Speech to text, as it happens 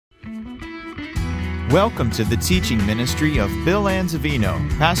Welcome to the teaching ministry of Bill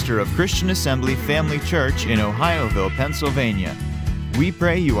Anzavino, pastor of Christian Assembly Family Church in Ohioville, Pennsylvania. We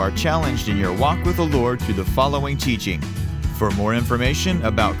pray you are challenged in your walk with the Lord through the following teaching. For more information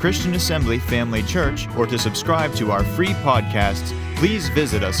about Christian Assembly Family Church or to subscribe to our free podcasts, please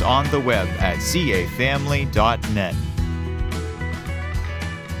visit us on the web at cafamily.net.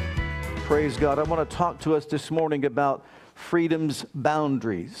 Praise God. I want to talk to us this morning about freedom's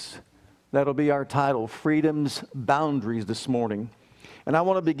boundaries. That'll be our title, Freedom's Boundaries, this morning. And I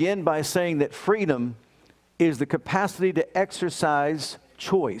want to begin by saying that freedom is the capacity to exercise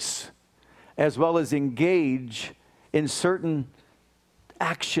choice as well as engage in certain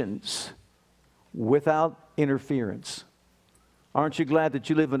actions without interference. Aren't you glad that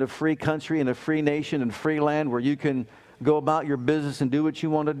you live in a free country, in a free nation, and free land where you can go about your business and do what you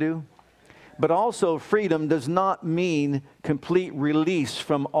want to do? But also, freedom does not mean complete release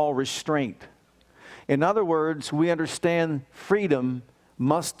from all restraint. In other words, we understand freedom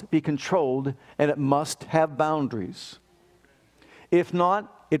must be controlled and it must have boundaries. If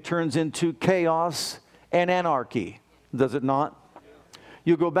not, it turns into chaos and anarchy, does it not?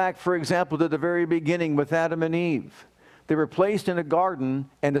 You go back, for example, to the very beginning with Adam and Eve. They were placed in a garden,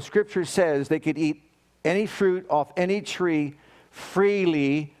 and the scripture says they could eat any fruit off any tree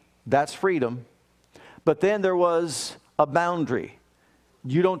freely. That's freedom. But then there was a boundary.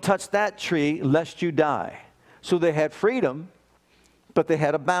 You don't touch that tree lest you die. So they had freedom, but they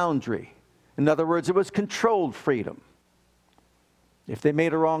had a boundary. In other words, it was controlled freedom. If they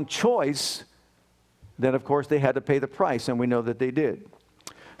made a wrong choice, then of course they had to pay the price, and we know that they did.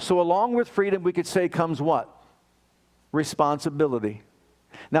 So along with freedom, we could say comes what? Responsibility.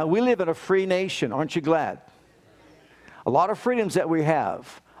 Now, we live in a free nation, aren't you glad? A lot of freedoms that we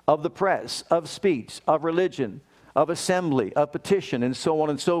have, of the press, of speech, of religion, of assembly, of petition, and so on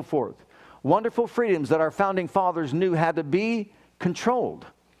and so forth. Wonderful freedoms that our founding fathers knew had to be controlled.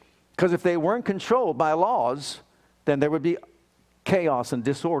 Because if they weren't controlled by laws, then there would be chaos and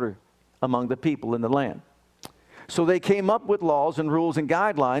disorder among the people in the land. So they came up with laws and rules and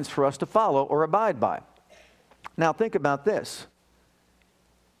guidelines for us to follow or abide by. Now think about this.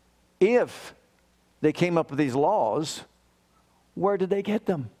 If they came up with these laws, where did they get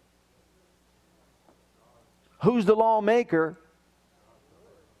them? Who's the lawmaker?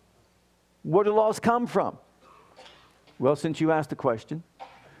 Where do laws come from? Well, since you asked the question,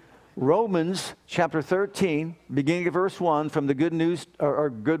 Romans chapter 13, beginning of verse 1 from the Good News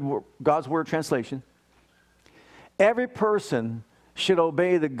or God's Word translation. Every person should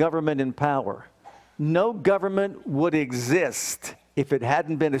obey the government in power. No government would exist if it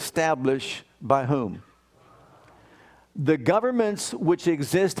hadn't been established by whom? The governments which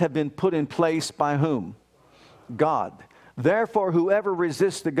exist have been put in place by whom? God. Therefore, whoever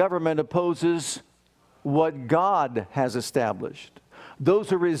resists the government opposes what God has established. Those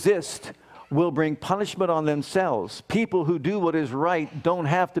who resist will bring punishment on themselves. People who do what is right don't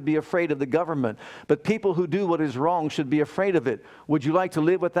have to be afraid of the government, but people who do what is wrong should be afraid of it. Would you like to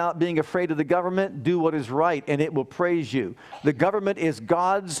live without being afraid of the government? Do what is right, and it will praise you. The government is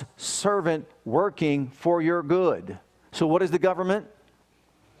God's servant working for your good. So what is the government?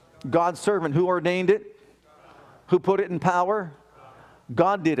 God's servant. Who ordained it? Who put it in power?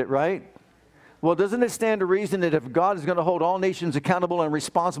 God did it, right? Well, doesn't it stand to reason that if God is going to hold all nations accountable and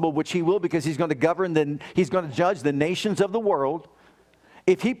responsible, which He will because He's going to govern, then He's going to judge the nations of the world,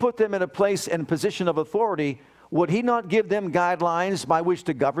 if He put them in a place and position of authority, would He not give them guidelines by which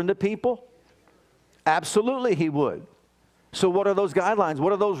to govern the people? Absolutely He would. So what are those guidelines?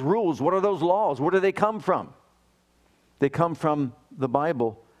 What are those rules? What are those laws? Where do they come from? They come from the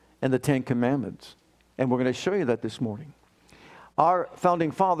Bible and the Ten Commandments. And we're going to show you that this morning. Our founding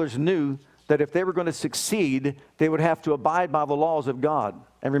fathers knew that if they were going to succeed, they would have to abide by the laws of God.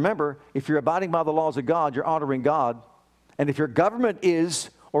 And remember, if you're abiding by the laws of God, you're honoring God. And if your government is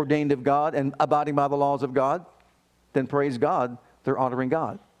ordained of God and abiding by the laws of God, then praise God, they're honoring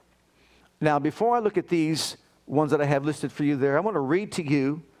God. Now, before I look at these ones that I have listed for you there, I want to read to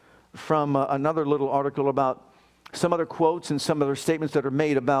you from another little article about some other quotes and some other statements that are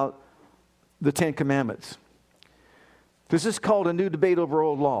made about the Ten Commandments. This is called a new debate over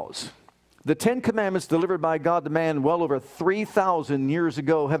old laws. The Ten Commandments delivered by God to man well over 3,000 years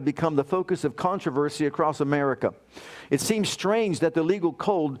ago have become the focus of controversy across America. It seems strange that the legal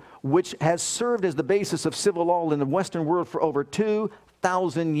code, which has served as the basis of civil law in the Western world for over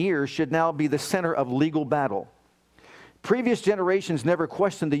 2,000 years, should now be the center of legal battle. Previous generations never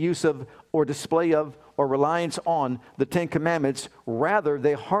questioned the use of or display of or reliance on the Ten Commandments. Rather,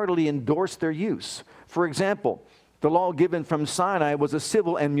 they heartily endorsed their use. For example, The law given from Sinai was a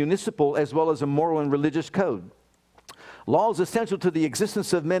civil and municipal as well as a moral and religious code. Laws essential to the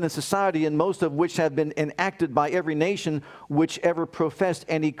existence of men in society, and most of which have been enacted by every nation which ever professed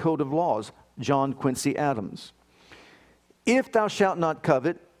any code of laws. John Quincy Adams. If thou shalt not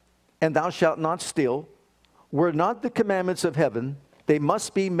covet, and thou shalt not steal, were not the commandments of heaven, they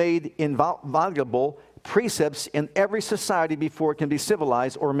must be made inviolable precepts in every society before it can be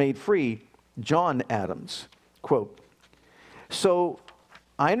civilized or made free. John Adams. Quote. So,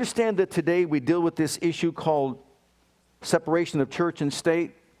 I understand that today we deal with this issue called separation of church and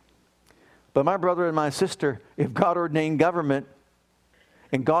state. But my brother and my sister, if God ordained government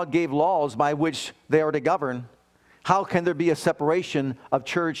and God gave laws by which they are to govern, how can there be a separation of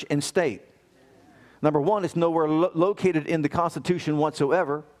church and state? Number one, it's nowhere located in the Constitution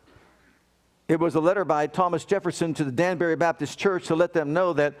whatsoever. It was a letter by Thomas Jefferson to the Danbury Baptist Church to let them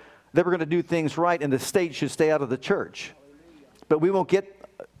know that they were going to do things right and the state should stay out of the church. But we won't get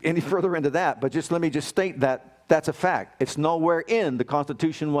any further into that, but let me just state that that's a fact. It's nowhere in the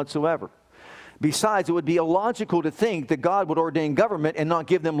Constitution whatsoever. Besides, it would be illogical to think that God would ordain government and not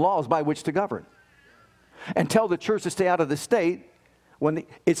give them laws by which to govern. And tell the church to stay out of the state when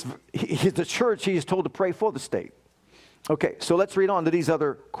it's the church he is told to pray for the state. Okay, so let's read on to these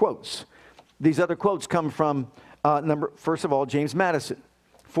other quotes. These other quotes come from, first of all, James Madison,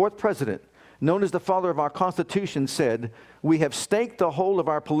 4th president, known as the father of our Constitution, said, "We have staked the whole of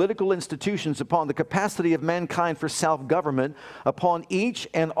our political institutions upon the capacity of mankind for self-government, upon each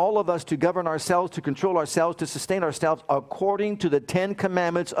and all of us to govern ourselves, to control ourselves, to sustain ourselves according to the 10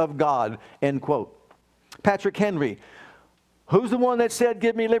 commandments of God," end quote. Patrick Henry, who's the one that said,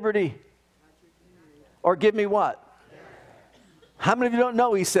 "Give me liberty"? Or give me what? How many of you don't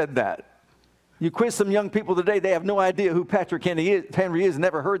know he said that? You quiz some young people today, they have no idea who Patrick Henry is,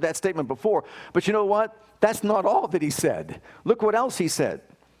 never heard that statement before. But you know what? That's not all that he said. Look what else he said.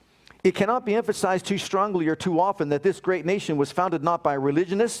 "It cannot be emphasized too strongly or too often that this great nation was founded not by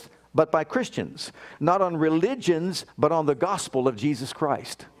religionists, but by Christians. Not on religions, but on the gospel of Jesus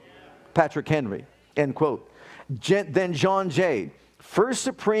Christ." Patrick Henry, end quote. Then John Jay, first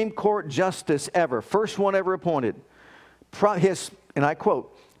Supreme Court justice ever, first one ever appointed. And I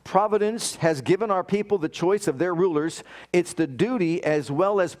quote, "Providence has given our people the choice of their rulers. It's the duty as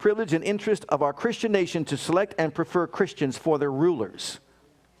well as privilege and interest of our Christian nation to select and prefer Christians for their rulers."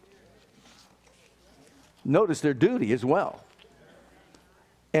 Notice their duty as well.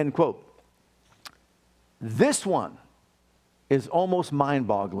 End quote. This one is almost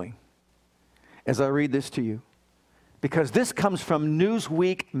mind-boggling as I read this to you, because this comes from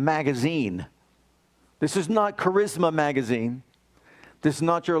Newsweek magazine. This is not Charisma magazine. This is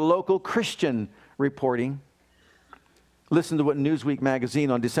not your local Christian reporting. Listen to what Newsweek magazine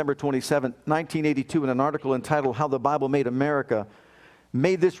on December 27, 1982, in an article entitled "How the Bible Made America,"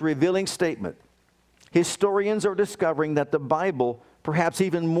 made this revealing statement. "Historians are discovering that the Bible, perhaps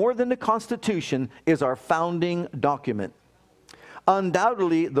even more than the Constitution, is our founding document.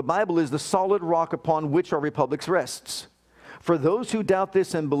 Undoubtedly, the Bible is the solid rock upon which our republic rests. For those who doubt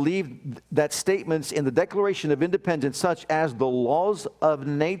this and believe that statements in the Declaration of Independence, such as the laws of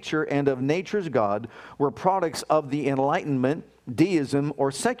nature and of nature's God, were products of the Enlightenment, deism,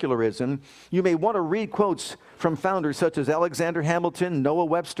 or secularism, you may want to read quotes from founders such as Alexander Hamilton, Noah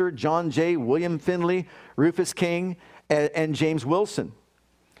Webster, John Jay, William Finley, Rufus King, and James Wilson.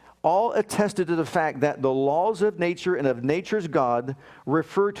 All attested to the fact that the laws of nature and of nature's God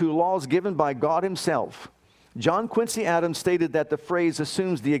refer to laws given by God himself. John Quincy Adams stated that the phrase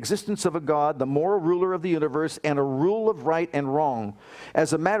assumes the existence of a God, the moral ruler of the universe, and a rule of right and wrong.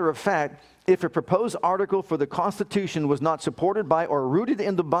 As a matter of fact, if a proposed article for the Constitution was not supported by or rooted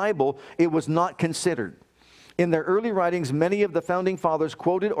in the Bible, it was not considered. In their early writings, many of the founding fathers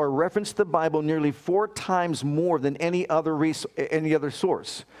quoted or referenced the Bible nearly 4 times more than any other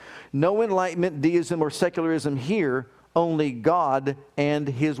source. No Enlightenment, deism, or secularism here, only God and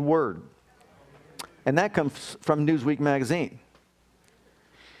his word." And that comes from Newsweek magazine.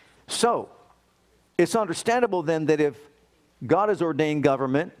 So, it's understandable then that if God has ordained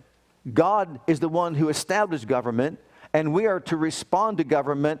government, God is the one who established government, and we are to respond to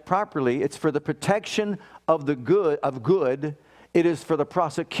government properly. It's for the protection of the good. It is for the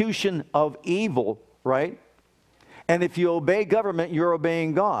prosecution of evil, right? And if you obey government, you're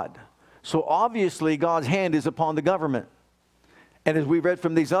obeying God. So obviously God's hand is upon the government. And as we read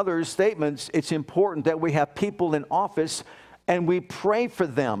from these other statements, it's important that we have people in office and we pray for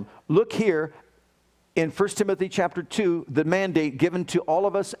them. Look here in 1 Timothy chapter 2, the mandate given to all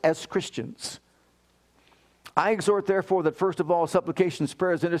of us as Christians. I exhort, therefore, that first of all, supplications,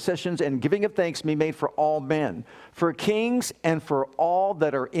 prayers, intercessions, and giving of thanks be made for all men, for kings, and for all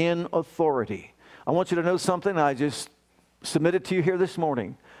that are in authority. I want you to know something I just submitted to you here this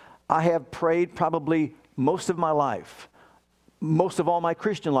morning. I have prayed probably most of my life, most of all my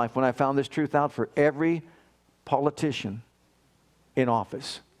Christian life, when I found this truth out, for every politician in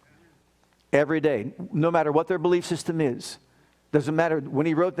office. Every day, no matter what their belief system is. Doesn't matter. When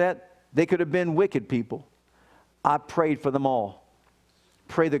he wrote that, they could have been wicked people. I prayed for them all.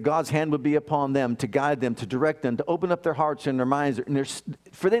 Pray that God's hand would be upon them, to guide them, to direct them, to open up their hearts and their minds, and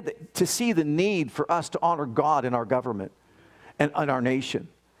for them to see the need for us to honor God in our government and in our nation.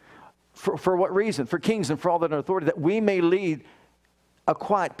 For what reason? For kings and for all that are in authority, that we may lead a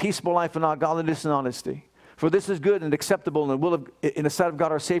quiet, peaceable life in all godliness and honesty. For this is good and acceptable in the sight of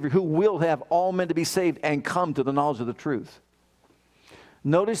God our Savior, who will have all men to be saved and come to the knowledge of the truth.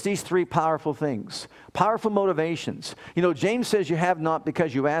 Notice these three powerful things, powerful motivations. You know, James says you have not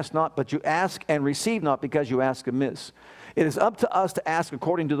because you ask not, but you ask and receive not because you ask amiss. It is up to us to ask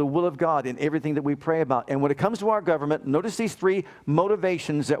according to the will of God in everything that we pray about. And when it comes to our government, notice these three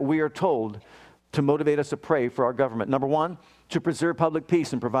motivations that we are told to motivate us to pray for our government. Number one, to preserve public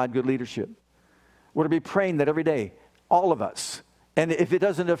peace and provide good leadership. We're to be praying that every day, all of us. And if it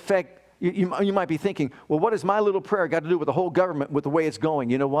doesn't affect, you might be thinking, well, what has my little prayer got to do with the whole government, with the way it's going?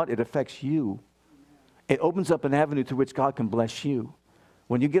 You know what? It affects you. It opens up an avenue through which God can bless you.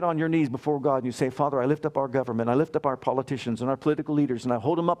 When you get on your knees before God and you say, Father, I lift up our government, I lift up our politicians and our political leaders, and I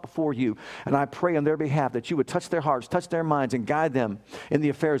hold them up before you, and I pray on their behalf that you would touch their hearts, touch their minds, and guide them in the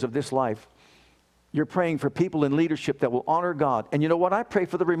affairs of this life. You're praying for people in leadership that will honor God. And you know what? I pray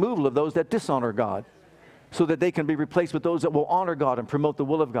for the removal of those that dishonor God, so that they can be replaced with those that will honor God and promote the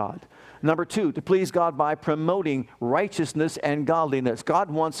will of God. Number two, to please God by promoting righteousness and godliness. God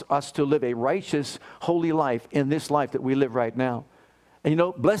wants us to live a righteous, holy life in this life that we live right now. And you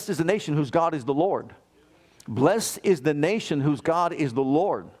know, blessed is the nation whose God is the Lord. Blessed is the nation whose God is the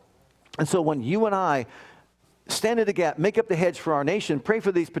Lord. And so when you and I stand in the gap, make up the hedge for our nation, pray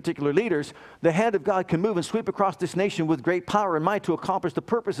for these particular leaders, the hand of God can move and sweep across this nation with great power and might to accomplish the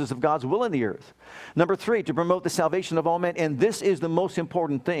purposes of God's will in the earth. Number three, to promote the salvation of all men. And this is the most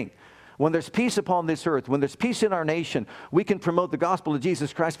important thing. When there's peace upon this earth, when there's peace in our nation, we can promote the gospel of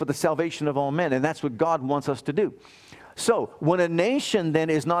Jesus Christ for the salvation of all men. And that's what God wants us to do. So when a nation then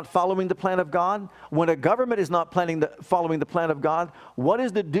is not following the plan of God, when a government is not following the plan of God, what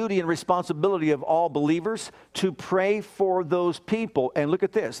is the duty and responsibility of all believers? To pray for those people. And look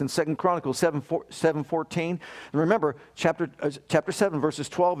at this in 2 Chronicles 7:14. Remember, chapter 7, verses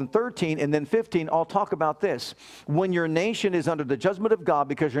 12 and 13, and then 15, all talk about this. When your nation is under the judgment of God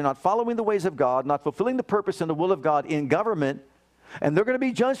because you're not following the ways of God, not fulfilling the purpose and the will of God in government, and they're going to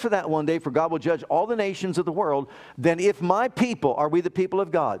be judged for that one day, for God will judge all the nations of the world. Then if my people, are we the people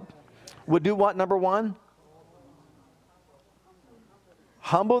of God, would do what, number one?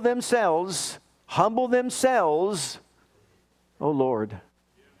 Humble themselves, oh Lord.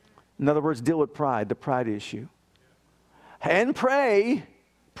 In other words, deal with pride, the pride issue. And pray.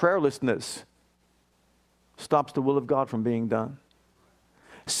 Prayerlessness stops the will of God from being done.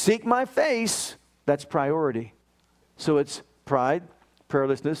 Seek my face, that's priority. So it's pride,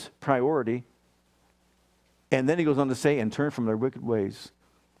 prayerlessness, priority. And then he goes on to say, and turn from their wicked ways.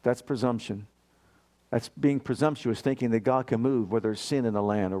 That's presumption. That's being presumptuous, thinking that God can move where there's sin in the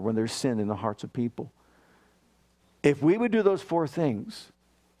land or when there's sin in the hearts of people. If we would do those four things,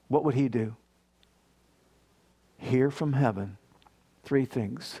 what would he do? Hear from heaven. Three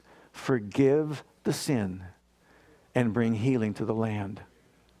things. Forgive the sin and bring healing to the land.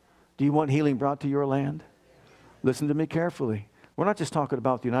 Do you want healing brought to your land? Listen to me carefully. We're not just talking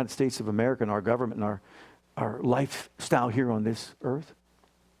about the United States of America and our government and our lifestyle here on this earth.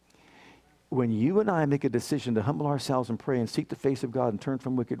 When you and I make a decision to humble ourselves and pray and seek the face of God and turn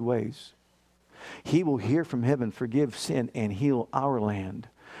from wicked ways, he will hear from heaven, forgive sin, and heal our land.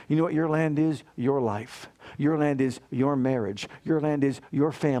 You know what your land is? Your life. Your land is your marriage. Your land is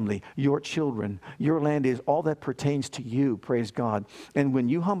your family, your children. Your land is all that pertains to you, praise God. And when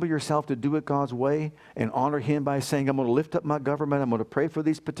you humble yourself to do it God's way and honor him by saying, I'm going to lift up my government, I'm going to pray for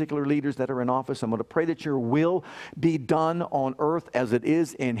these particular leaders that are in office, I'm going to pray that your will be done on earth as it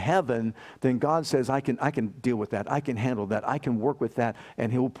is in heaven, then God says, I can deal with that. I can handle that. I can work with that,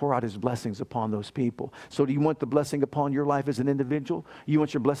 and he will pour out his blessings upon those people. So do you want the blessing upon your life as an individual? You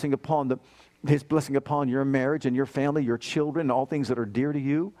want your blessing upon his blessing upon your marriage and your family, your children, and all things that are dear to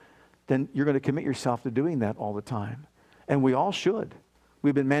you? Then you're going to commit yourself to doing that all the time. And we all should.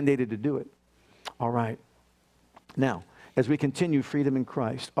 We've been mandated to do it. All right. Now, as we continue freedom in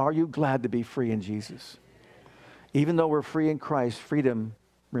Christ, are you glad to be free in Jesus? Even though we're free in Christ, freedom,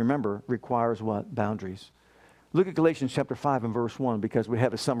 remember, requires what? Boundaries. Look at Galatians chapter 5 and verse 1, because we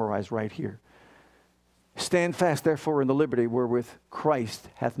have it summarized right here. Stand fast, therefore, in the liberty wherewith Christ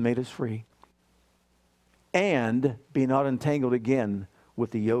hath made us free, and be not entangled again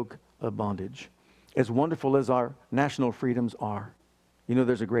with the yoke of bondage. As wonderful as our national freedoms are, you know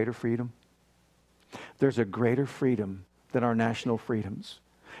there's a greater freedom? There's a greater freedom than our national freedoms.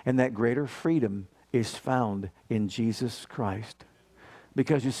 And that greater freedom is found in Jesus Christ.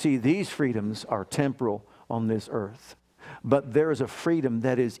 Because you see, these freedoms are temporal on this earth. But there is a freedom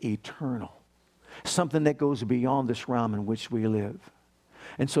that is eternal. Something that goes beyond this realm in which we live.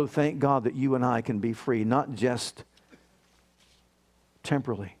 And so thank God that you and I can be free, not just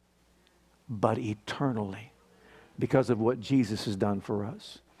temporally, but eternally, because of what Jesus has done for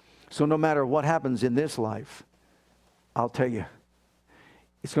us. So no matter what happens in this life, I'll tell you,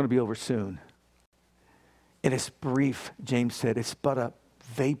 it's going to be over soon. And it's brief, James said. It's but a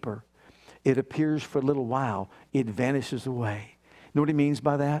vapor. It appears for a little while. It vanishes away. You know what he means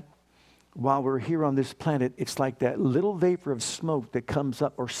by that? While we're here on this planet, it's like that little vapor of smoke that comes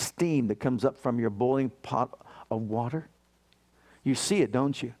up, or steam that comes up from your boiling pot of water. You see it,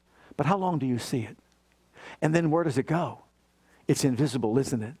 don't you? But how long do you see it? And then where does it go? It's invisible,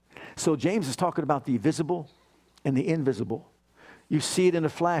 isn't it? So James is talking about the visible and the invisible. You see it in a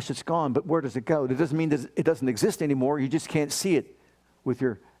flash, it's gone, but where does it go? It doesn't mean that it doesn't exist anymore. You just can't see it with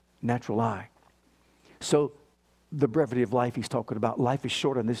your natural eye. So the brevity of life he's talking about. Life is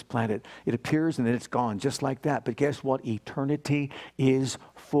short on this planet. It appears and then it's gone, just like that. But guess what? Eternity is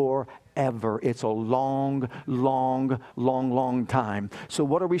forever. It's a long, long, long, long time. So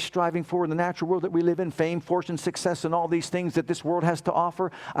what are we striving for in the natural world that we live in? Fame, fortune, success, and all these things that this world has to offer?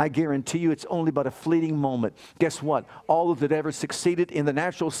 I guarantee you it's only but a fleeting moment. Guess what? All of that ever succeeded in the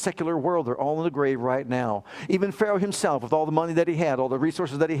natural secular world, they're all in the grave right now. Even Pharaoh himself, with all the money that he had, all the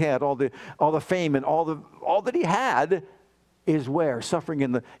resources that he had, all the fame and all that he had, is where? Suffering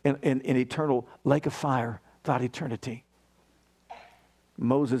in an eternal lake of fire without eternity.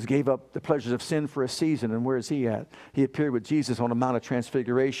 Moses gave up the pleasures of sin for a season, and where is he at? He appeared with Jesus on a Mount of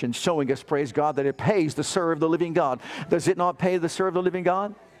Transfiguration, showing us, praise God, that it pays to serve the living God. Does it not pay to serve the living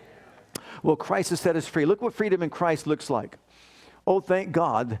God? Well, Christ has set us free. Look what freedom in Christ looks like. Oh, thank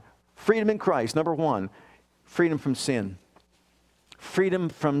God. Freedom in Christ, number one, freedom from sin. Freedom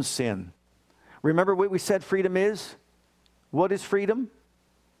from sin. Remember what we said freedom is? What is freedom?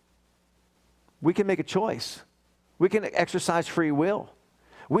 We can make a choice. We can exercise free will.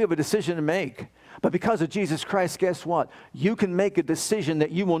 We have a decision to make. But because of Jesus Christ, guess what? You can make a decision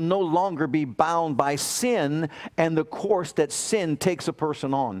that you will no longer be bound by sin and the course that sin takes a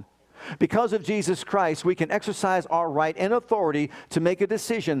person on. Because of Jesus Christ, we can exercise our right and authority to make a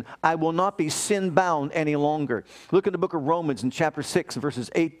decision. I will not be sin-bound any longer. Look at the book of Romans in chapter 6, verses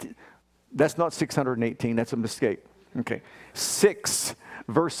 8. That's not 618. That's a mistake. Okay. 6,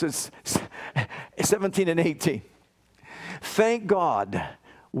 verses 17 and 18. Thank God.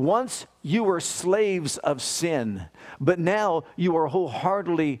 Once you were slaves of sin, but now you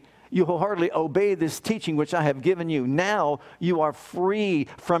wholeheartedly obey this teaching which I have given you. Now you are free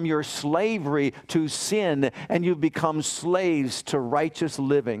from your slavery to sin, and you've become slaves to righteous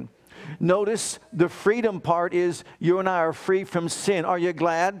living. Notice the freedom part is you and I are free from sin. Are you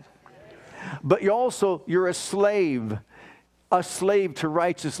glad? But you're a slave to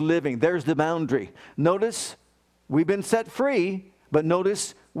righteous living. There's the boundary. Notice we've been set free, but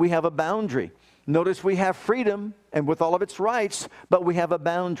notice we have a boundary. Notice we have freedom and with all of its rights, but we have a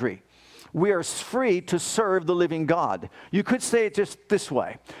boundary. We are free to serve the living God. You could say it just this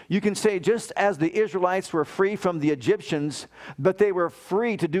way. You can say just as the Israelites were free from the Egyptians, but they were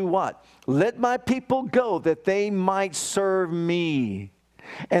free to do what? Let my people go that they might serve me.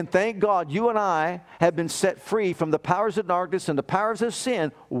 And thank God you and I have been set free from the powers of darkness and the powers of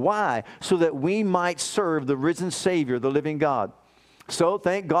sin. Why? So that we might serve the risen Savior, the living God. So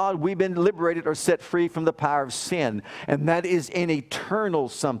thank God we've been liberated or set free from the power of sin. And that is an eternal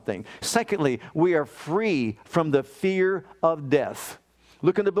something. Secondly, we are free from the fear of death.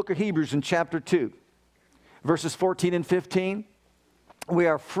 Look in the book of Hebrews in chapter 2, verses 14 and 15. We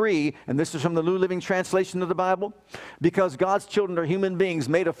are free, and this is from the New Living Translation of the Bible, because God's children are human beings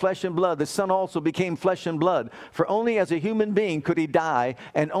made of flesh and blood. The Son also became flesh and blood. For only as a human being could he die,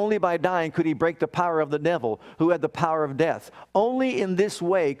 and only by dying could he break the power of the devil, who had the power of death. Only in this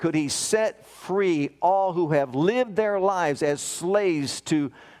way could he set free all who have lived their lives as slaves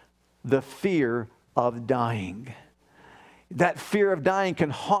to the fear of dying. That fear of dying can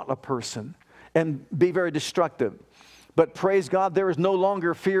haunt a person and be very destructive. But praise God, there is no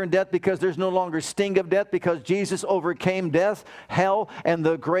longer fear in death, because there's no longer sting of death, because Jesus overcame death, hell, and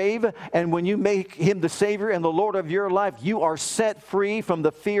the grave. And when you make Him the Savior and the Lord of your life, you are set free from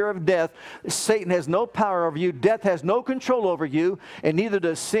the fear of death. Satan has no power over you. Death has no control over you, and neither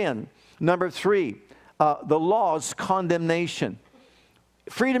does sin. Number 3, the law's condemnation.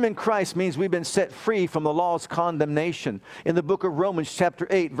 Freedom in Christ means we've been set free from the law's condemnation. In the book of Romans chapter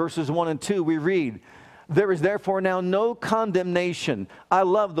 8, verses 1 and 2, we read, "There is therefore now no condemnation." I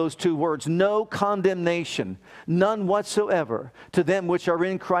love those two words, no condemnation, none whatsoever, to them which are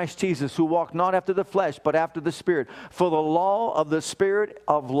in Christ Jesus, who walk not after the flesh, but after the Spirit. For the law of the Spirit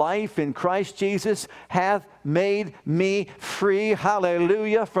of life in Christ Jesus hath made me free,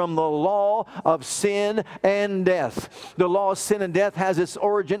 hallelujah, from the law of sin and death. The law of sin and death has its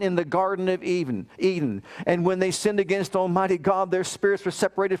origin in the Garden of Eden. And when they sinned against Almighty God, their spirits were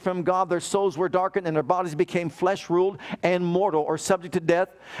separated from God, their souls were darkened, and their bodies became flesh-ruled and mortal, or subject to death.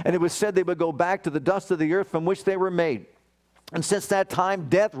 And it was said they would go back to the dust of the earth from which they were made. And since that time,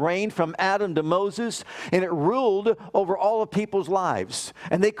 death reigned from Adam to Moses, and it ruled over all of people's lives.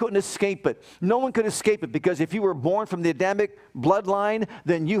 And they couldn't escape it. No one could escape it, because if you were born from the Adamic bloodline,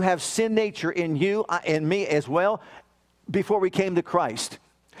 then you have sin nature in you and me as well before we came to Christ.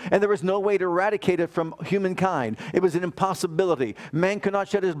 And there was no way to eradicate it from humankind. It was an impossibility. Man could not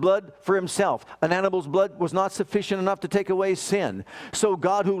shed his blood for himself. An animal's blood was not sufficient enough to take away sin. So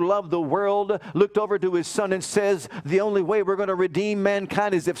God, who loved the world, looked over to His Son and says, the only way we're going to redeem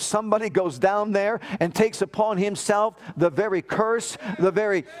mankind is if somebody goes down there and takes upon himself the very curse, the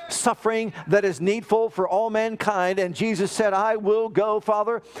very suffering that is needful for all mankind. And Jesus said, I will go,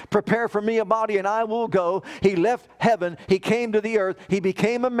 Father. Prepare for me a body, and I will go. He left heaven. He came to the earth. He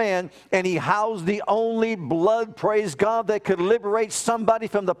became a man, and He housed the only blood, praise God, that could liberate somebody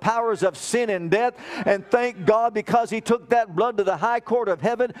from the powers of sin and death. And thank God, because He took that blood to the high court of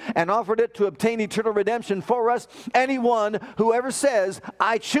heaven and offered it to obtain eternal redemption for us. Anyone who ever says,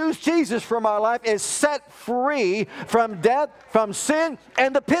 I choose Jesus for my life, is set free from death, from sin,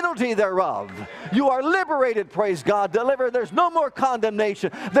 and the penalty thereof. You are liberated, praise God, delivered. There's no more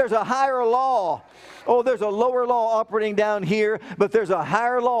condemnation. There's a higher law. Oh, there's a lower law operating down here, but there's a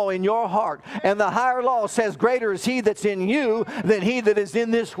higher law in your heart. And the higher law says, greater is He that's in you than he that is in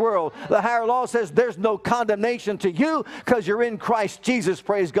this world. The higher law says there's no condemnation to you because you're in Christ Jesus,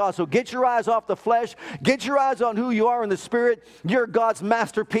 praise God. So get your eyes off the flesh. Get your eyes on who you are in the Spirit. You're God's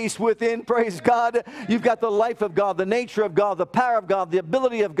masterpiece within, praise God. You've got the life of God, the nature of God, the power of God, the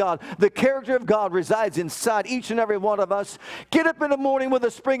ability of God. The character of God resides inside each and every one of us. Get up in the morning with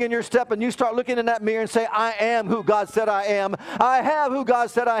a spring in your step, and you start looking in that mirror and say, I am who God said I am. I have who God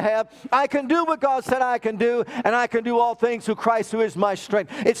said I have. I can do what God said I can do, and I can do all things through Christ who is my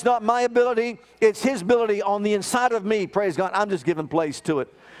strength. It's not my ability, it's His ability on the inside of me, praise God. I'm just giving place to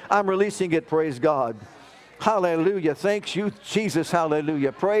it. I'm releasing it, praise God. Hallelujah. Thanks you, Jesus.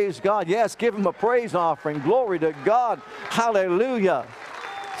 Hallelujah. Praise God. Yes, give Him a praise offering. Glory to God. Hallelujah.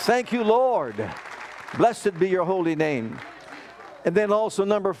 Thank you, Lord. Blessed be your holy name. And then also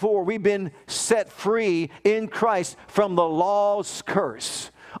number 4, we've been set free in Christ from the law's curse.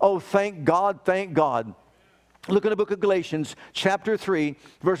 Oh, thank God, thank God. Look in the book of Galatians, chapter 3,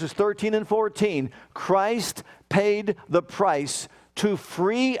 verses 13 and 14. Christ paid the price to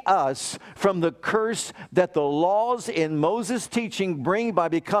free us from the curse that the laws in Moses' teaching bring by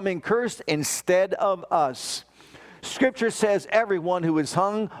becoming cursed instead of us. Scripture says everyone who is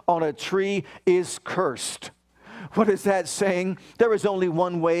hung on a tree is cursed. What is that saying? There is only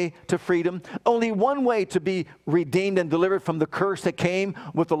one way to freedom. Only one way to be redeemed and delivered from the curse that came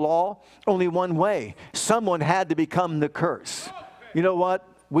with the law. Only one way. Someone had to become the curse. You know what?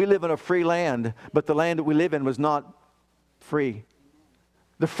 We live in a free land, but the land that we live in was not free.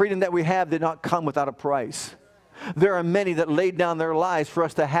 The freedom that we have did not come without a price. There are many that laid down their lives for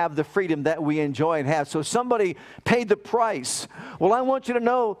us to have the freedom that we enjoy and have. So somebody paid the price. Well, I want you to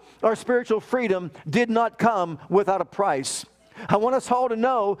know our spiritual freedom did not come without a price. I want us all to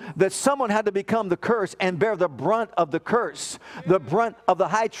know that someone had to become the curse and bear the brunt of the curse, the brunt of the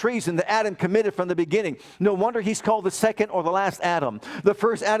high treason that Adam committed from the beginning. No wonder he's called the second or the last Adam. The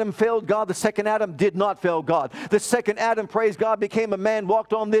first Adam failed God. The second Adam did not fail God. The second Adam, praise God, became a man,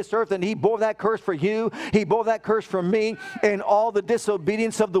 walked on this earth, and he bore that curse for you. He bore that curse for me, and all the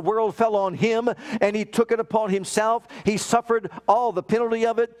disobedience of the world fell on him, and he took it upon himself. He suffered all the penalty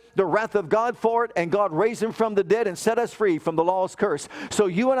of it, the wrath of God for it, and God raised him from the dead and set us free from the law's curse. So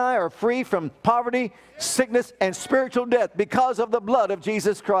you and I are free from poverty, sickness, and spiritual death because of the blood of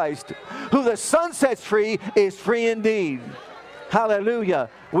Jesus Christ. Who the Son sets free is free indeed. Hallelujah.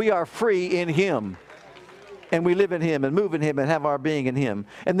 We are free in Him. and we live in Him and move in Him and have our being in Him.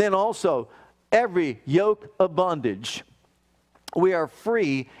 And then also, every yoke of bondage. We are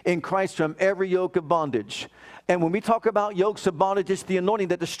free in Christ from every yoke of bondage. And when we talk about yokes of bondage, it's the anointing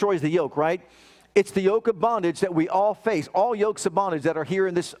that destroys the yoke, right? It's the yoke of bondage that we all face, all yokes of bondage that are here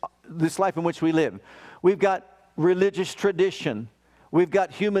in this life in which we live. We've got religious tradition. We've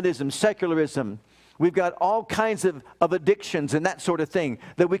got humanism, secularism. We've got all kinds of addictions and that sort of thing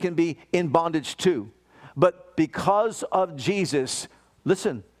that we can be in bondage to. But because of Jesus,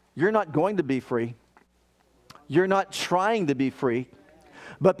 listen, you're not going to be free. You're not trying to be free.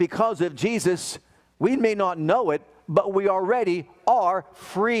 But because of Jesus, we may not know it, but we already are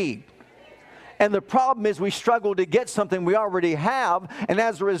free. And the problem is we struggle to get something we already have, and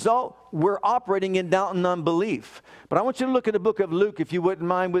as a result, we're operating in doubt and unbelief. But I want you to look at the book of Luke, if you wouldn't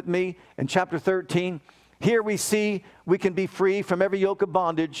mind with me, in chapter 13. Here we see we can be free from every yoke of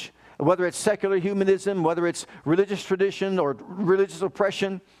bondage, whether it's secular humanism, whether it's religious tradition or religious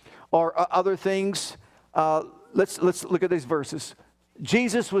oppression or other things. Let's look at these verses.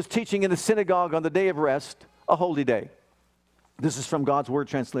 Jesus was teaching in the synagogue on the day of rest, a holy day. This is from God's Word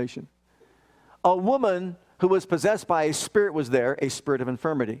translation. A woman who was possessed by a spirit was there, a spirit of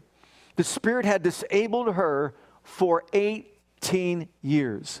infirmity. The spirit had disabled her for 18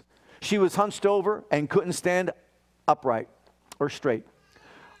 years. She was hunched over and couldn't stand upright or straight.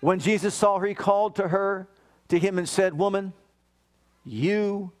 When Jesus saw her, He called to him and said, "Woman,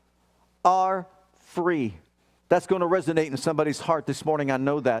 you are free." That's going to resonate in somebody's heart this morning, I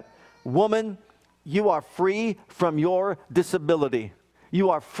know that. Woman, you are free from your disability. You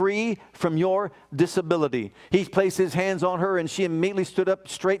are free from your disability. He placed His hands on her and she immediately stood up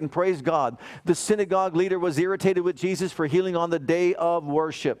straight and praised God. The synagogue leader was irritated with Jesus for healing on the day of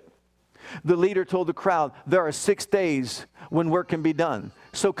worship. The leader told the crowd, there are 6 days when work can be done.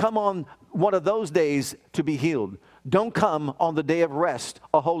 So come on one of those days to be healed. Don't come on the day of rest,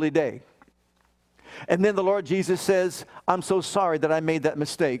 a holy day. And then the Lord Jesus says, I'm so sorry that I made that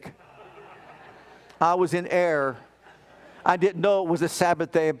mistake. I was in error. I didn't know it was a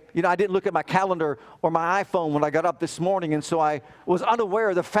Sabbath day. You know, I didn't look at my calendar or my iPhone when I got up this morning, and so I was unaware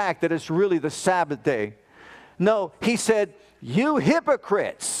of the fact that it's really the Sabbath day. No, He said, you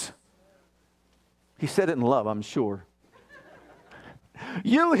hypocrites. He said it in love, I'm sure.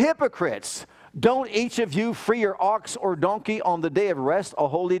 You hypocrites. Don't each of you free your ox or donkey on the day of rest, a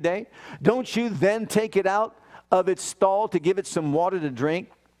holy day? Don't you then take it out of its stall to give it some water to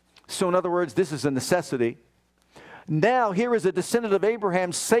drink? So in other words, this is a necessity. Now, here is a descendant of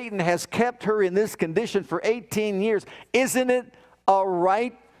Abraham. Satan has kept her in this condition for 18 years. Isn't it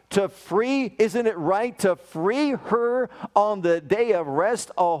right to free her on the day of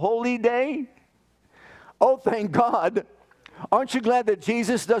rest, a holy day? Oh, thank God. Aren't you glad that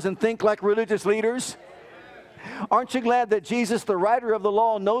Jesus doesn't think like religious leaders? Aren't you glad that Jesus, the writer of the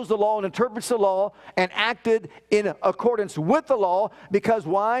law, knows the law and interprets the law and acted in accordance with the law? Because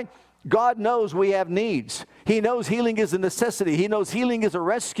why? God knows we have needs. He knows healing is a necessity. He knows healing is a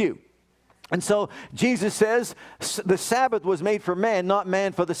rescue. And so Jesus says the Sabbath was made for man, not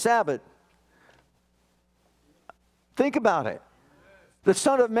man for the Sabbath. Think about it. The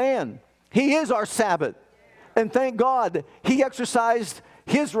Son of Man, He is our Sabbath. And thank God He exercised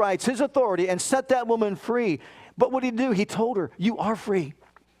His rights, His authority, and set that woman free. But what did He do? He told her, you are free.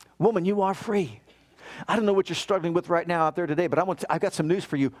 Woman, you are free. I don't know what you're struggling with right now out there today, but I've got some news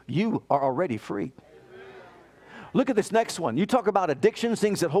for you. You are already free. Look at this next one. You talk about addictions,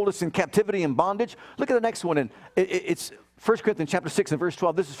 things that hold us in captivity and bondage. Look at the next one. And it's 1 Corinthians chapter 6 and verse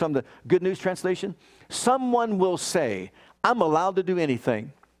 12. This is from the Good News translation. Someone will say, I'm allowed to do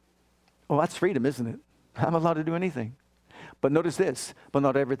anything. Well, that's freedom, isn't it? I'm allowed to do anything. But notice this, but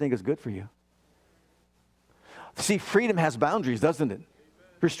not everything is good for you. See, freedom has boundaries, doesn't it?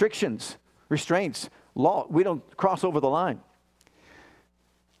 Restrictions, restraints, law. We don't cross over the line.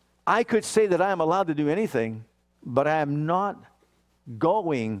 I could say that I am allowed to do anything, but I am not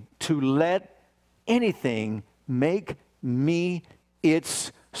going to let anything make me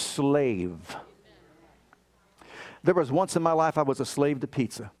its slave. There was once in my life I was a slave to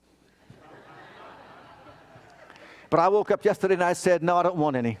pizza. But I woke up yesterday and I said, no, I don't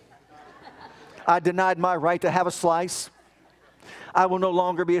want any. I denied my right to have a slice. I will no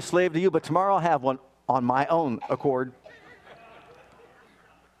longer be a slave to you, but tomorrow I'll have one on my own accord.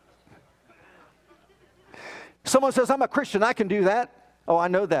 Someone says, I'm a Christian, I can do that. Oh, I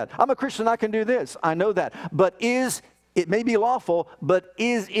know that. I'm a Christian, I can do this. I know that. But is It may be lawful, but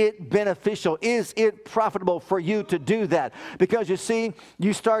is it beneficial? Is it profitable for you to do that? Because you see,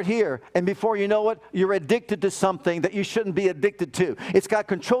 you start here, and before you know it, you're addicted to something that you shouldn't be addicted to. It's got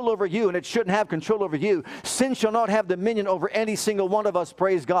control over you, and it shouldn't have control over you. Sin shall not have dominion over any single one of us,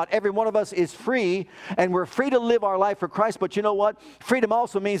 praise God. Every one of us is free, and we're free to live our life for Christ. But you know what? Freedom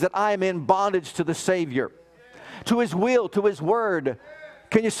also means that I am in bondage to the Savior, to His will, to His word.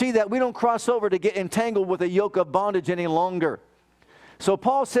 Can you see that? We don't cross over to get entangled with a yoke of bondage any longer. So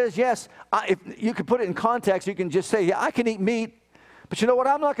Paul says, yes, if you can put it in context, you can just say, yeah, I can eat meat, but you know what?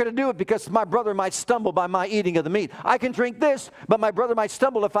 I'm not going to do it because my brother might stumble by my eating of the meat. I can drink this, but my brother might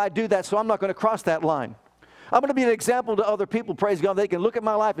stumble if I do that, so I'm not going to cross that line. I'm going to be an example to other people, praise God. They can look at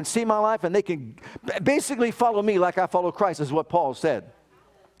my life and see my life, and they can basically follow me like I follow Christ, is what Paul said.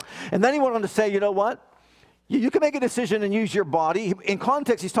 And then he went on to say, you know what? You can make a decision and use your body. In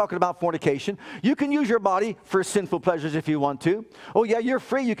context, he's talking about fornication. You can use your body for sinful pleasures if you want to. Oh, yeah, you're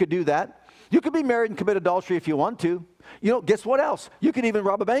free. You could do that. You could be married and commit adultery if you want to. You know, guess what else? You could even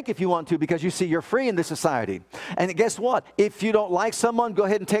rob a bank if you want to, because you see you're free in this society. And guess what? If you don't like someone, go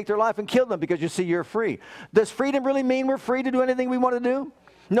ahead and take their life and kill them because you see you're free. Does freedom really mean we're free to do anything we want to do?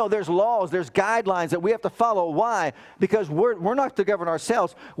 No, there's laws, there's guidelines that we have to follow. Why? Because we're not to govern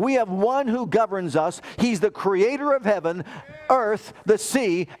ourselves. We have one who governs us. He's the creator of heaven, earth, the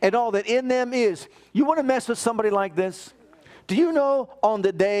sea, and all that in them is. You want to mess with somebody like this? Do you know on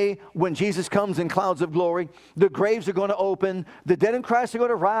the day when Jesus comes in clouds of glory, the graves are going to open, the dead in Christ are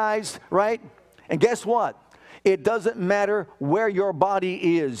going to rise, right? And guess what? It doesn't matter where your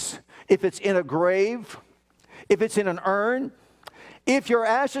body is. If it's in a grave, if it's in an urn, if your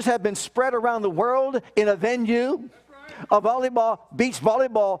ashes have been spread around the world in a venue, a beach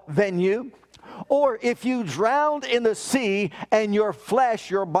volleyball venue, or if you drowned in the sea and your flesh,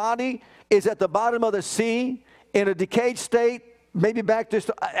 your body is at the bottom of the sea in a decayed state, maybe back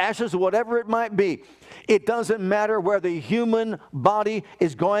to ashes or whatever it might be. It doesn't matter where the human body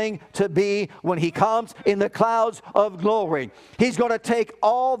is going to be when He comes in the clouds of glory. He's going to take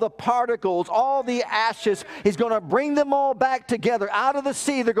all the particles, all the ashes. He's going to bring them all back together out of the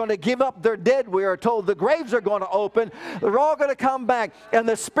sea. They're going to give up their dead, we are told. The graves are going to open. They're all going to come back. And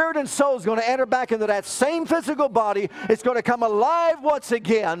the spirit and soul is going to enter back into that same physical body. It's going to come alive once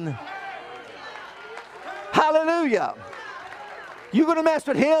again. Hallelujah. You going to mess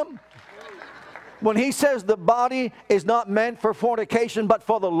with Him? When He says the body is not meant for fornication but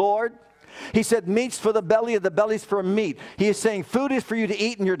for the Lord, He said meat's for the belly and the belly's for meat. He is saying food is for you to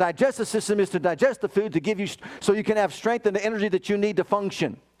eat and your digestive system is to digest the food to give you so you can have strength and the energy that you need to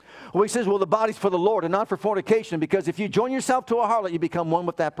function. Well, He says, well, the body's for the Lord and not for fornication, because if you join yourself to a harlot, you become one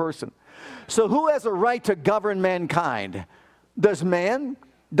with that person. So who has a right to govern mankind? Does man?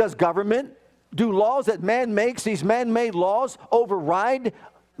 Does government? Do laws that man makes, these man-made laws, override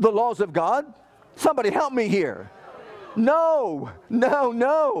the laws of God? Somebody help me here. No.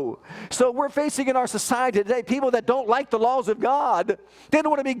 So we're facing in our society today people that don't like the laws of God. They don't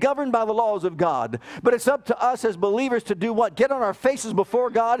want to be governed by the laws of God. But it's up to us as believers to do what? Get on our faces before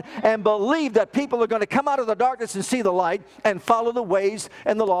God and believe that people are going to come out of the darkness and see the light and follow the ways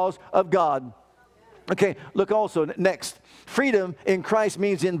and the laws of God. Okay, look also, next. Freedom in Christ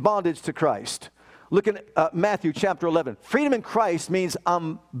means in bondage to Christ. Look at Matthew chapter 11. Freedom in Christ means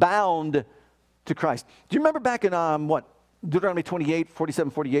I'm bound to Christ. Do you remember back in, Deuteronomy 28,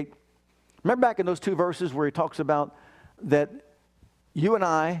 47, 48? Remember back in those two verses where He talks about that you and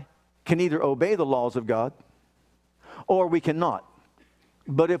I can either obey the laws of God or we cannot.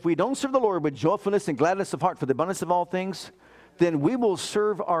 But if we don't serve the Lord with joyfulness and gladness of heart for the abundance of all things, then we will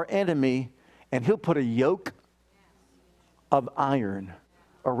serve our enemy, and he'll put a yoke of iron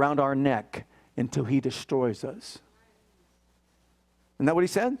around our neck until he destroys us. Isn't that what he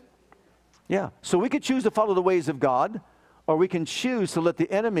said? Yeah. So we could choose to follow the ways of God, or we can choose to let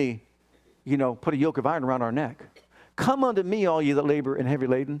the enemy, put a yoke of iron around our neck. Come unto me, all ye that labor and heavy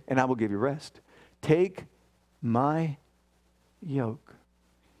laden, and I will give you rest. Take my yoke.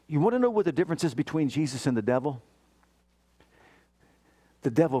 You want to know what the difference is between Jesus and the devil? The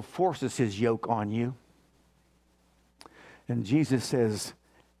devil forces his yoke on you. And Jesus says,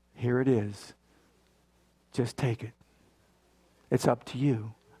 here it is. Just take it. It's up to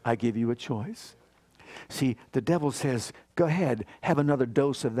you. I give you a choice. See, the devil says, go ahead, have another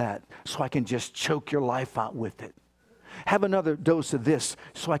dose of that so I can just choke your life out with it. Have another dose of this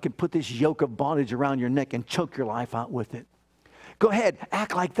so I can put this yoke of bondage around your neck and choke your life out with it. Go ahead,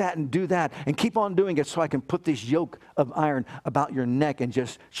 act like that and do that and keep on doing it so I can put this yoke of iron about your neck and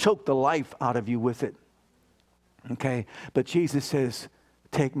just choke the life out of you with it. Okay? But Jesus says,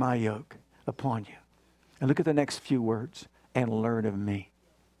 take my yoke upon you. And look at the next few words. And learn of me.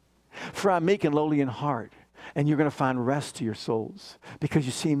 For I'm meek and lowly in heart. And you're going to find rest to your souls. Because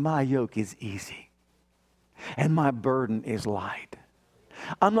you see, my yoke is easy. And my burden is light.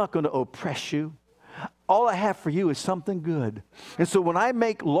 I'm not going to oppress you. All I have for you is something good. And so when I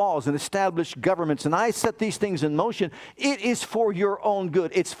make laws and establish governments and I set these things in motion, it is for your own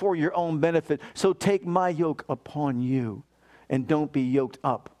good. It's for your own benefit. So take my yoke upon you and don't be yoked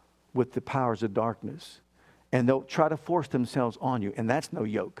up with the powers of darkness. And they'll try to force themselves on you, and that's no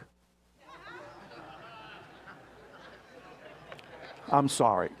yoke. I'm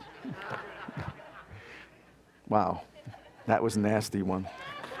sorry. Wow, that was a nasty one.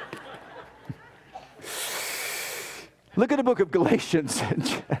 Look at the book of Galatians.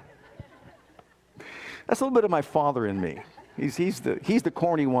 That's a little bit of my father in me. He's the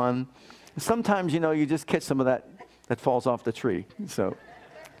corny one. Sometimes, you just catch some of that falls off the tree. So,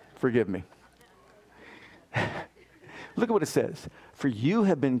 forgive me. Look at what it says. For you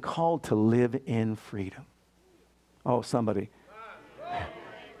have been called to live in freedom. Oh, somebody.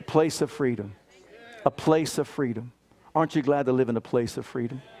 A place of freedom. A place of freedom. Aren't you glad to live in a place of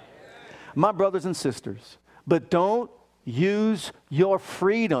freedom? My brothers and sisters, but don't use your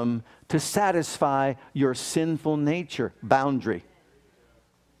freedom to satisfy your sinful nature. Boundary.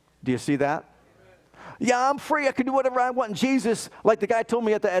 Do you see that? Yeah, I'm free. I can do whatever I want. And Jesus, like the guy told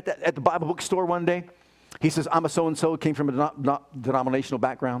me at the Bible bookstore one day, he says, I'm a so-and-so, came from a not denominational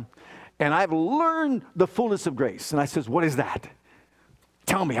background, and I've learned the fullness of grace. And I says, what is that?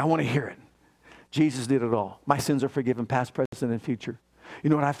 Tell me, I want to hear it. Jesus did it all. My sins are forgiven, past, present, and future. You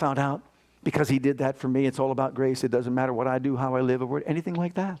know what I found out? Because he did that for me, it's all about grace. It doesn't matter what I do, how I live, or anything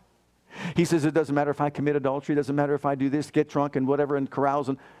like that. He says, it doesn't matter if I commit adultery, it doesn't matter if I do this, get drunk and whatever, and carouse.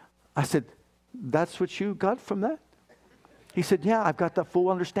 And I said, that's what you got from that? He said, yeah, I've got the full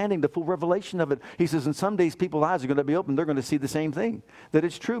understanding, the full revelation of it. He says, and some days people's eyes are going to be open. They're going to see the same thing, that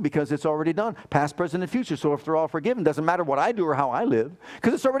it's true because it's already done, past, present, and future. So if they're all forgiven, doesn't matter what I do or how I live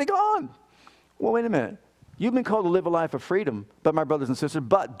because it's already gone. Well, wait a minute. You've been called to live a life of freedom, but my brothers and sisters,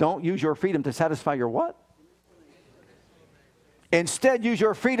 but don't use your freedom to satisfy your what? Instead, use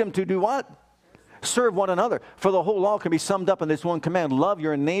your freedom to do what? Serve one another. For the whole law can be summed up in this one command. Love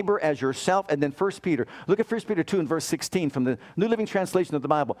your neighbor as yourself. And then 1 Peter. Look at 1 Peter 2 and verse 16 from the New Living Translation of the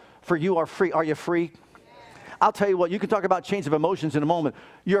Bible. For you are free. Are you free? I'll tell you what, you can talk about change of emotions in a moment.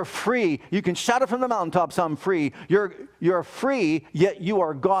 You're free. You can shout it from the mountaintops, I'm free. You're free, yet you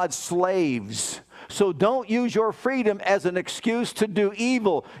are God's slaves. So don't use your freedom as an excuse to do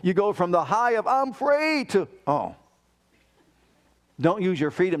evil. You go from the high of I'm free to, don't use your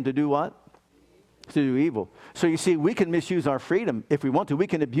freedom to do what? To do evil. So you see, we can misuse our freedom if we want to. We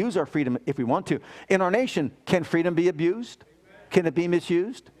can abuse our freedom if we want to. In our nation, can freedom be abused? Can it be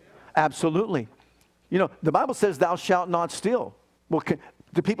misused? Absolutely. You know, the Bible says, thou shalt not steal. Well,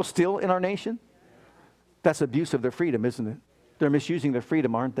 do people steal in our nation? That's abuse of their freedom, isn't it? They're misusing their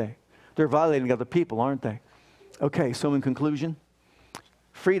freedom, aren't they? They're violating other people, aren't they? Okay, so in conclusion,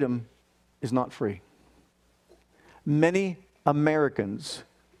 freedom is not free. Many Americans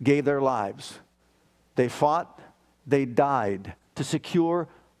gave their lives. They fought, they died to secure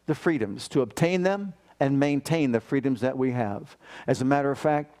the freedoms, to obtain them and maintain the freedoms that we have. As a matter of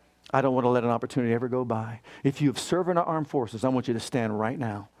fact, I don't want to let an opportunity ever go by. If you've served in our armed forces, I want you to stand right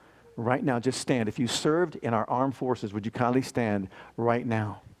now. Right now, just stand. If you served in our armed forces, would you kindly stand right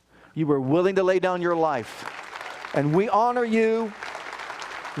now? You were willing to lay down your life. And we honor you.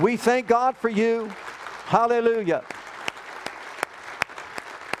 We thank God for you. Hallelujah.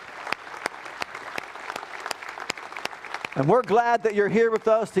 And we're glad that you're here with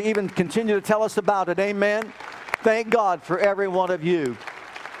us to even continue to tell us about it. Amen. Thank God for every one of you.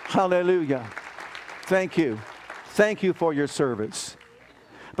 Hallelujah. Thank you. Thank you for your service.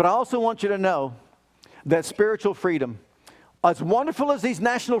 But I also want you to know that spiritual freedom, as wonderful as these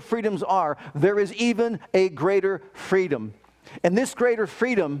national freedoms are, there is even a greater freedom. And this greater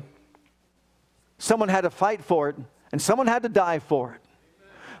freedom, someone had to fight for it, and someone had to die for it.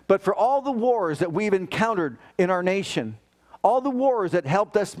 But for all the wars that we've encountered in our nation, all the wars that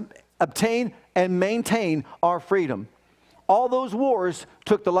helped us obtain and maintain our freedom, all those wars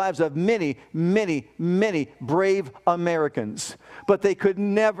took the lives of many, many, many brave Americans. But they could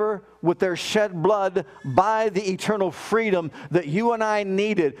never, with their shed blood, buy the eternal freedom that you and I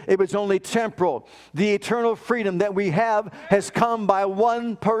needed. It was only temporal. The eternal freedom that we have has come by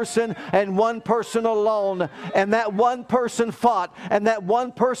one person and one person alone. And that one person fought, and that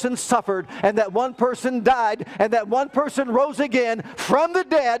one person suffered, and that one person died, and that one person rose again from the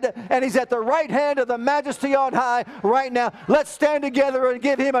dead, and he's at the right hand of the Majesty on high right now. Let's stand together and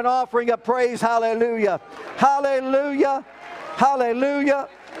give him an offering of praise. Hallelujah. Hallelujah. Hallelujah.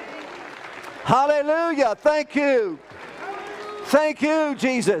 Hallelujah. Thank you. Thank you,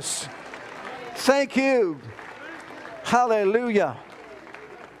 Jesus. Thank you. Hallelujah.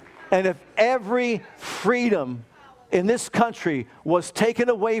 And if every freedom in this country was taken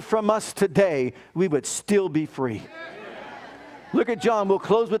away from us today, we would still be free. Look at John. We'll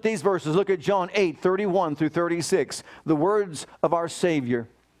close with these verses. Look at John 8:31 through 36. The words of our Savior.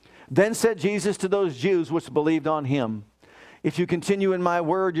 Then said Jesus to those Jews which believed on him, if you continue in my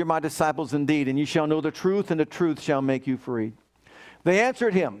word, you're my disciples indeed, and you shall know the truth, and the truth shall make you free. They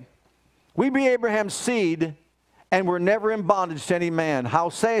answered him, we be Abraham's seed, and were never in bondage to any man. How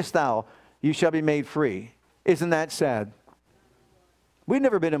sayest thou, you shall be made free? Isn't that sad? We've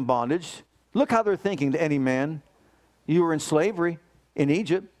never been in bondage. Look how they're thinking to any man. You were in slavery in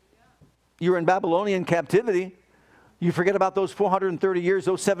Egypt. You were in Babylonian captivity. You forget about those 430 years,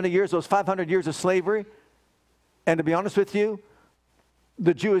 those 70 years, those 500 years of slavery. And to be honest with you,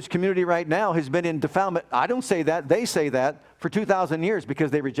 the Jewish community right now has been in defilement. I don't say that. They say that for 2,000 years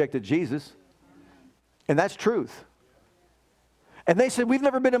because they rejected Jesus. And that's truth. And they said, we've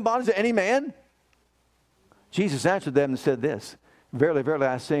never been in bondage to any man. Jesus answered them and said this, verily, verily,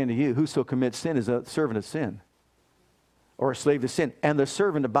 I say unto you, whoso commits sin is a servant of sin, or a slave to sin. And the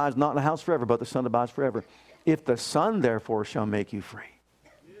servant abides not in the house forever, but the Son abides forever. If the Son, therefore, shall make you free.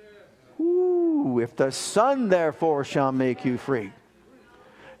 Ooh, if the Son, therefore, shall make you free,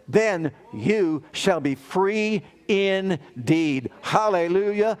 then you shall be free indeed.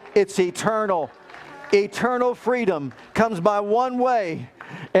 Hallelujah. It's eternal. Eternal freedom comes by one way,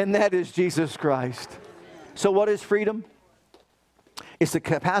 and that is Jesus Christ. So what is freedom? It's the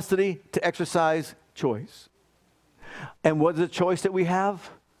capacity to exercise choice. And what is the choice that we have?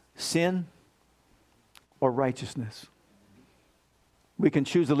 Sin or righteousness. We can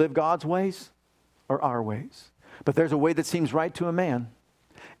choose to live God's ways or our ways. But there's a way that seems right to a man,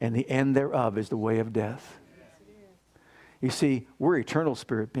 and the end thereof is the way of death. You see, we're eternal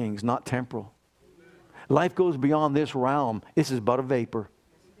spirit beings, not temporal. Life goes beyond this realm. This is but a vapor.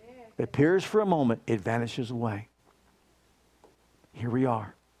 It appears for a moment, it vanishes away. Here we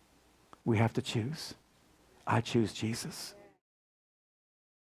are. We have to choose. I choose Jesus.